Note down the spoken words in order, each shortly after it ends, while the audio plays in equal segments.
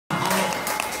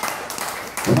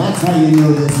Well, that's how you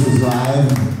know this is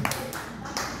live.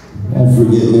 I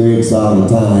forget lyrics all the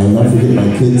time. I forget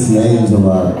my kids' names a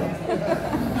lot.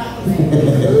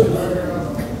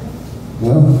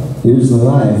 Well, here's the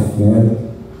life, man.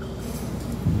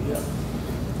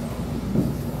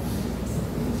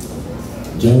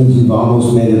 James, you've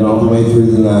almost made it all the way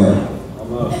through the night.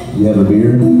 You have a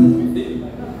beer? He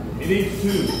needs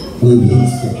two. He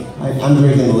needs two. I'm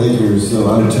drinking liquor, so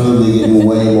I'm totally getting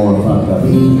way more fucked up.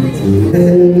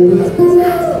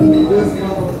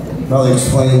 Probably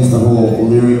explains the whole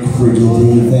lyric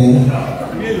frigidity thing.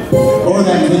 Or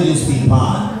that could just be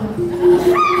pot.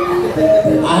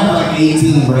 I have like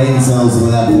 18 brain cells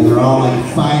left, and they're all like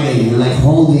fighting, they're like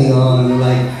holding on, they're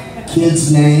like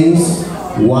kids' names,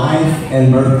 wife,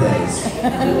 and birthdays.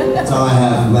 That's all I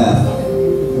have left.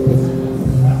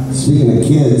 Speaking of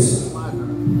kids,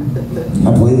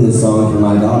 I played this song for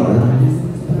my daughter.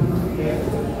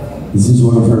 This is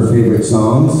one of her favorite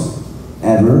songs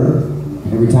ever.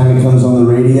 Every time it comes on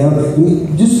the radio.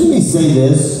 Just let me say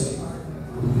this.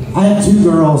 I have two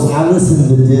girls. I listen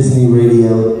to Disney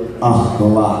radio a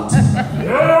lot.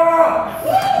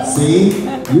 See?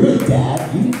 You're a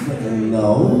dad. You freaking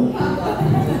know.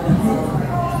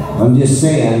 I'm just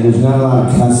saying, there's not a lot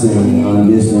of cussing on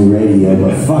Disney radio,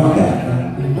 but fuck that.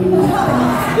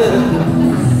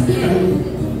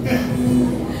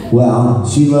 Well,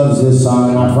 she loves this song,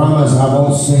 and I promise I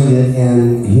won't sing it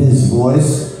in his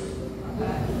voice,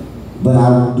 but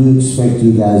I do expect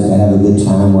you guys to have a good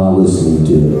time while listening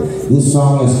to it. This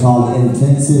song is called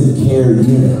Intensive Care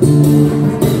Unit.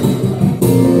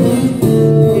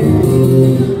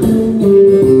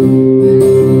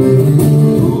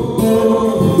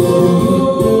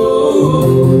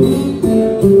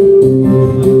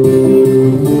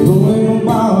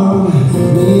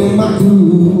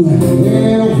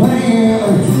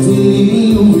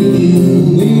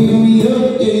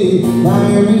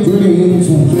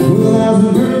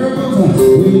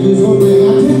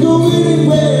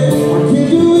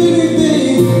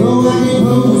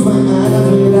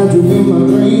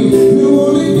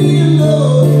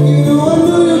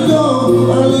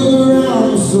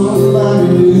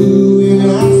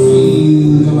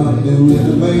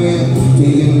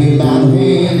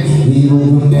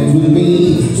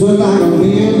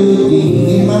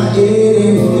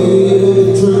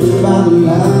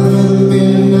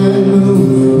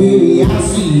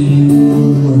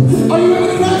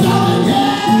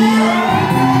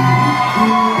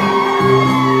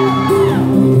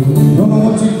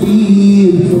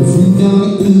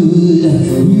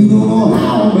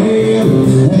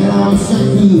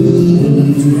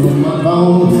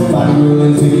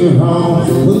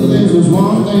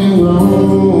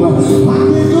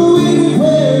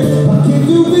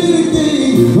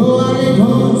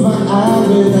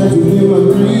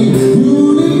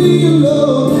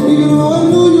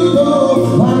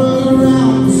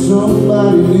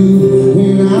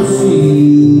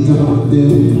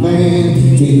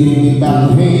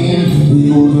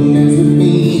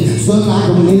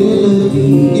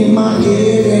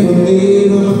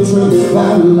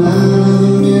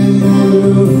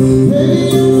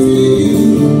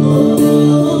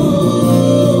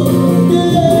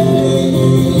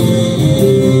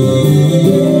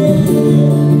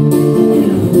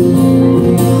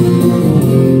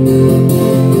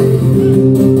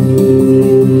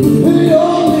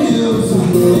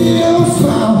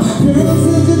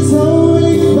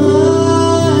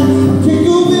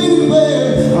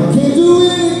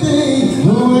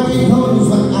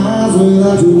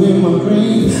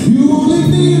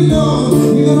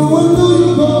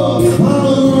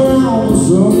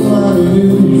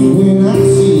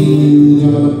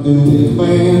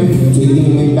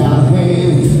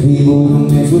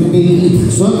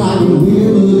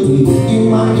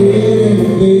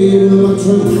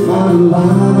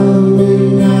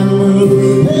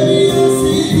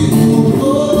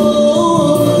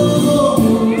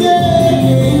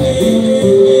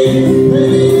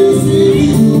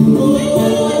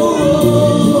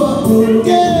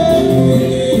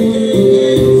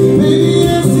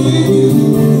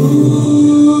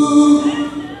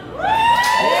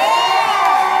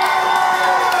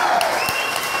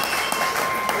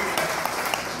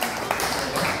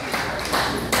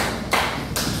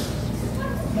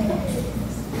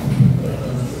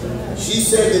 She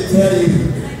said to tell you,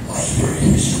 later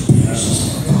here's your business.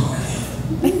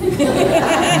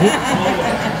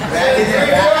 That is